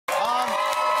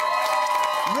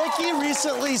Ricki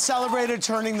recently celebrated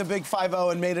turning the big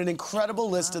 5-0 and made an incredible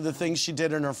list of the things she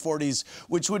did in her 40s,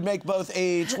 which would make both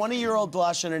a 20-year-old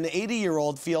blush and an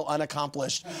 80-year-old feel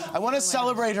unaccomplished. I want to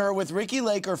celebrate her with Ricki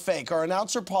Lake or fake. Our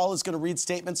announcer, Paul, is going to read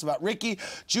statements about Ricki.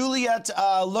 Juliet,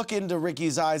 look into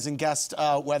Ricki's eyes and guess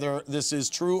whether this is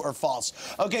true or false.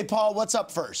 Okay, Paul, what's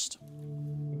up first?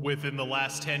 Within the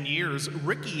last 10 years,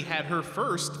 Ricki had her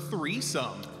first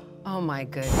threesome. Oh, my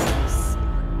goodness.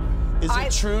 Is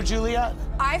it true, Juliet?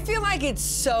 I feel like it's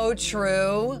so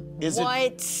true. Is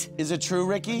it true,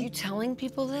 Ricki? Are you telling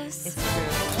people this? It's true.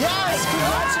 Yes,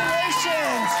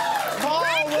 congratulations! Paul,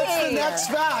 Ricki! what's the next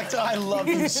fact? I love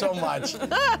you so much.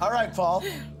 All right, Paul.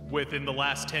 Within the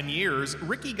last 10 years,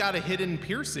 Ricki got a hidden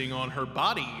piercing on her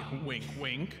body. Wink,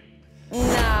 wink.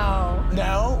 No.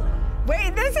 No?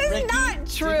 Wait, this is Ricki, not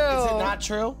true. Is it not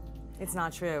true? It's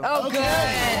not true. Oh, Okay.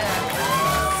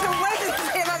 So what does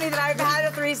it say about me that I've had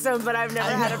a threesome, but I've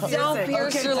never had a piercing? Don't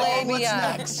pierce Okay, your Paul,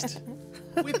 labia. what's next?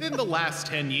 Within the last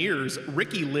 10 years,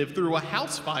 Ricki lived through a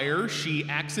house fire she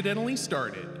accidentally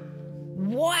started.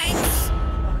 What?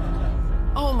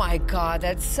 Oh my God,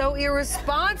 that's so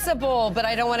irresponsible, but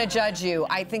I don't want to judge you.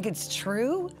 I think it's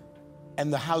true.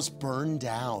 And the house burned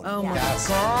down. Oh my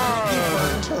God. Ricki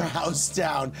burned her house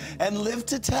down and lived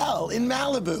to tell in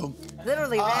Malibu.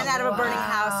 Literally ran out of a burning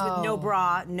house with no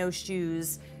bra, no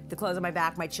shoes, the clothes on my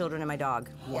back, my children, and my dog.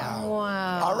 Wow.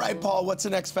 Wow. All right, Paul, what's the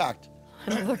next fact?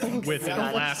 Within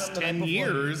the last 10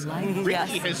 years,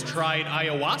 Ricki has tried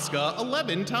ayahuasca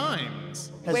 11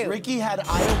 times. Has Ricki had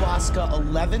ayahuasca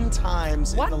 11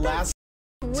 times in the last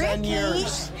 10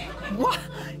 years? What?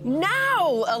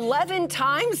 No, 11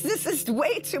 times? This is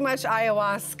way too much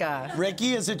ayahuasca.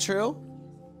 Ricki, is it true?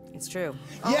 It's true.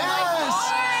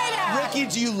 Yes! Ricki,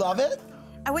 do you love it?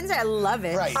 I wouldn't say I love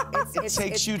it. Right.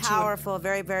 It's powerful,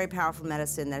 very, very powerful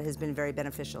medicine that has been very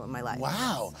beneficial in my life.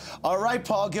 Wow. All right,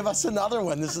 Paul, give us another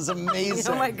one. This is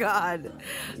amazing. Oh my God.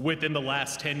 Within the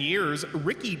last 10 years,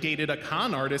 Ricki dated a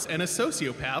con artist and a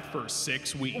sociopath for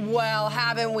 6 weeks. Well,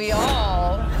 haven't we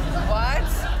all? What?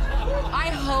 I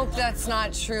hope that's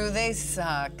not true. They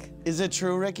suck. Is it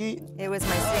true, Ricki? It was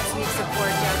my 6 weeks of poor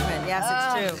judgment. Yes,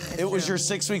 it's true. It was your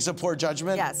 6 weeks of poor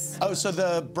judgment? Yes. Oh, so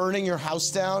the burning your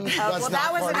house down? Well,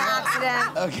 that was an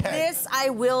accident. Okay. This, I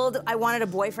wanted a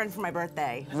boyfriend for my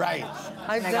birthday. Right.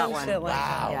 I've I done got one. shit like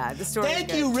that. Wow. Yeah, the story.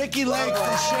 Thank you, Ricki Lake,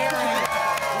 for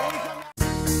sharing.